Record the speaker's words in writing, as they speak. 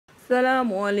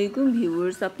আসসালামু আলাইকুম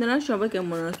ভিউয়ার্স, আপনারা সবাই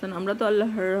কেমন আছেন? আমরা তো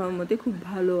আল্লাহর রহমতে খুব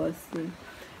ভালো আছি।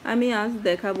 আমি আজ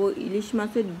দেখাবো ইলিশ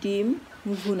মাছের ডিম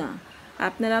ভুনা।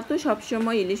 আপনারা তো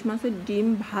সবসময় ইলিশ মাছের ডিম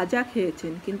ভাজা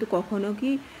খেয়েছেন, কিন্তু কখনো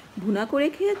কি ভুনা করে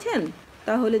খেয়েছেন?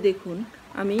 তাহলে দেখুন,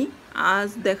 আমি আজ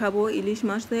দেখাবো ইলিশ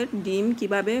মাছের ডিম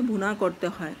কিভাবে ভুনা করতে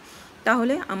হয়।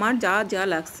 তাহলে আমার যা যা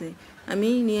লাগছে, আমি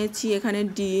নিয়েছি এখানে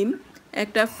ডিম,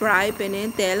 একটা ফ্রাই প্যানে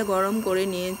তেল গরম করে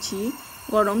নিয়েছি।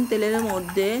 গরম তেলের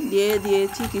মধ্যে দিয়ে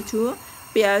দিয়েছি কিছু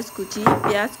পেঁয়াজ কুচি।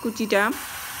 পেঁয়াজ কুচিটা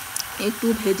একটু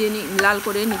ভেজে লাল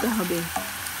করে নিতে হবে।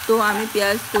 তো আমি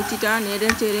পেঁয়াজ কুচিটা নেড়ে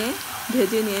চেড়ে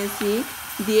ভেজে নিয়েছি।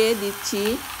 দিয়ে দিচ্ছি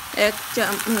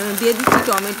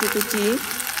টমেটো কুচি।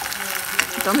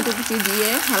 টমেটো কুচি দিয়ে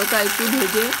হালকা একটু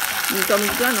ভেজে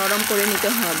টমেটোটা নরম করে নিতে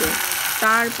হবে।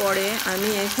 তারপরে আমি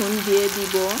এখন দিয়ে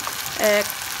দিব 1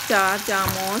 চা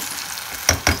চামচ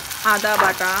আদা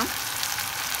বাটা,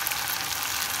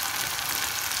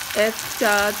 1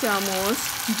 চা চামচ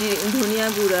ধনিয়া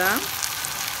গুঁড়া,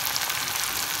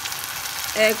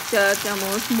 1 চা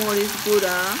চামচ মরিচ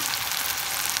গুঁড়া,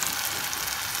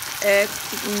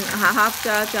 হাফ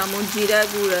চা চামচ জিরা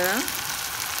গুঁড়া,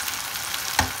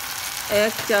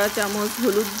 1 চা চামচ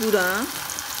হলুদ গুঁড়া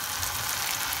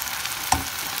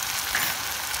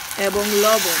এবং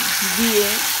লবণ দিয়ে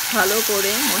ভালো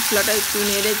করে মশলাটা একটু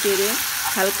নেড়ে চেড়ে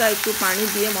হালকা একটু পানি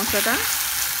দিয়ে মশলাটা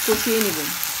কষিয়ে নেব।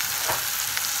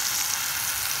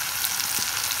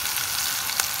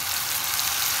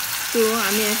 তো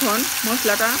আমি এখন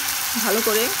মশলাটা ভালো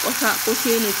করে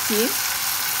কষিয়ে নিচ্ছি।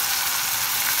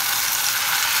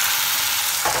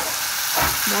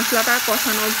 মশলাটা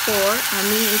কষানোর পর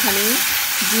আমি এখানে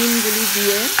ডিমগুলি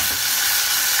দিয়ে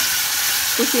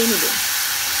কষিয়ে নেব।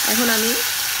 এখন আমি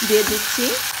দিয়ে দিচ্ছি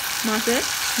মাছের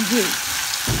ডিম।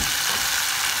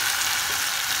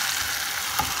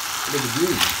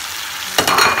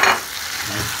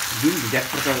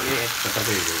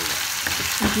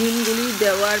 ডিমগুলি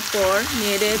দেওয়ার পর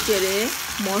নেড়ে চেড়ে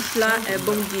মশলা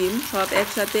এবং ডিম সব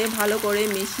একসাথে ভালো করে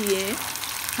মিশিয়ে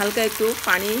হালকা একটু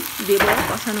পানি দেব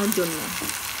কষানোর জন্য।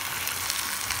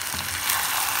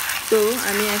 তো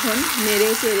আমি এখন নেড়ে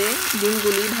চেড়ে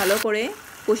ডিমগুলি ভালো করে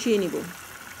কষিয়ে নিব।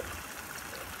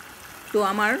 তো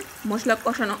আমার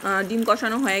ডিম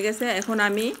কষানো হয়ে গেছে। এখন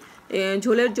আমি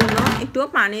ঝোলের জন্য একটু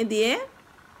পানি দিয়ে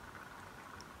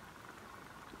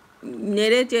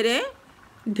নেড়ে চেড়ে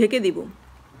ঢেকে দিব।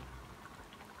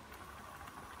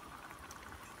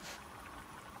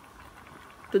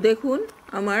 তো দেখুন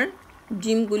আমার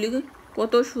ডিমগুলি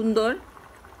কত সুন্দর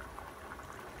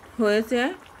হয়েছে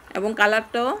এবং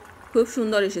কালারটাও খুব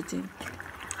সুন্দর এসেছে।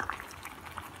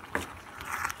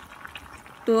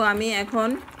 তো আমি এখন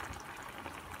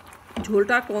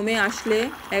ঝোলটা কমে আসলে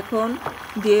এখন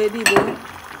দিয়ে দিব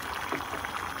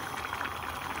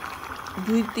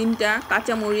 2-3টা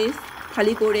কাঁচামরিচ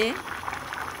ফালি করে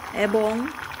এবং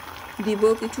দিব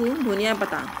কিছু ধনিয়া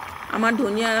পাতা। আমার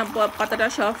ধনিয়া পাতাটা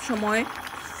সব সময়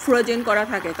ফ্রোজেন করা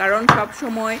থাকে, কারণ সব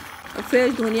সময় ফ্রেশ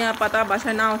ধনিয়া পাতা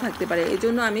বাসায় নাও থাকতে পারে। এই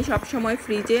জন্য আমি সব সময়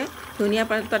ফ্রিজে ধনিয়া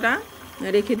পাতাটা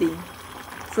রেখে দিই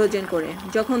ফ্রোজেন করে।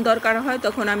 যখন দরকার হয়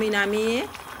তখন আমি নামিয়ে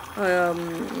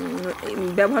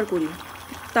ব্যবহার করি।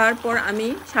 তারপর আমি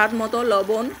স্বাদ মতো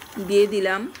লবণ দিয়ে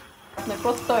দিলাম।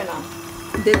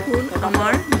 দেখুন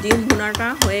আমার ডিম ভুনাটা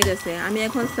হয়ে গেছে। আমি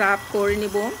এখন সার্ভ করে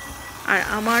নিব। আর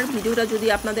আমার ভিডিওটা যদি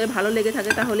আপনাদের ভালো লেগে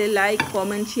থাকে তাহলে লাইক,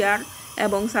 কমেন্ট, শেয়ার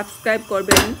এবং সাবস্ক্রাইব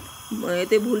করবেন,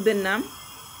 এতে ভুলবেন না।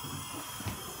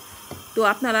 তো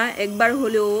আপনারা একবার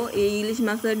হলেও এই ইলিশ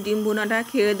মাছের ডিম ভুনাটা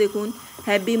খেয়ে দেখুন,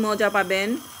 হেভি মজা পাবেন।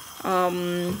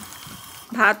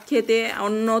 ভাত খেতে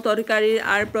অন্য তরকারির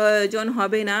আর প্রয়োজন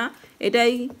হবে না।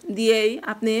 এটাই দিয়েই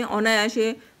আপনি অনায়াসে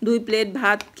 2 প্লেট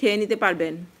ভাত খেয়ে নিতে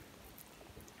পারবেন।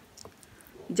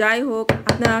 যাই হোক,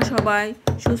 আপনারা সবাই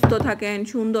সুস্থ থাকেন,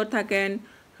 সুন্দর থাকেন,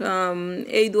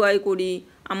 এই দোয়াই করি।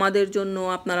 আমাদের জন্য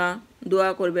আপনারা দোয়া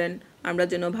করবেন, আমরা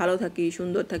যেন ভালো থাকি,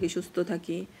 সুন্দর থাকি, সুস্থ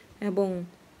থাকি। এবং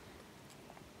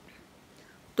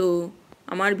তো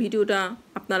আমার ভিডিওটা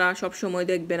আপনারা সব সময়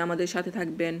দেখবেন, আমাদের সাথে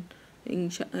থাকবেন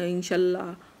ইনশাল্লাহ।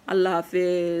 আল্লাহ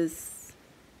হাফেজ।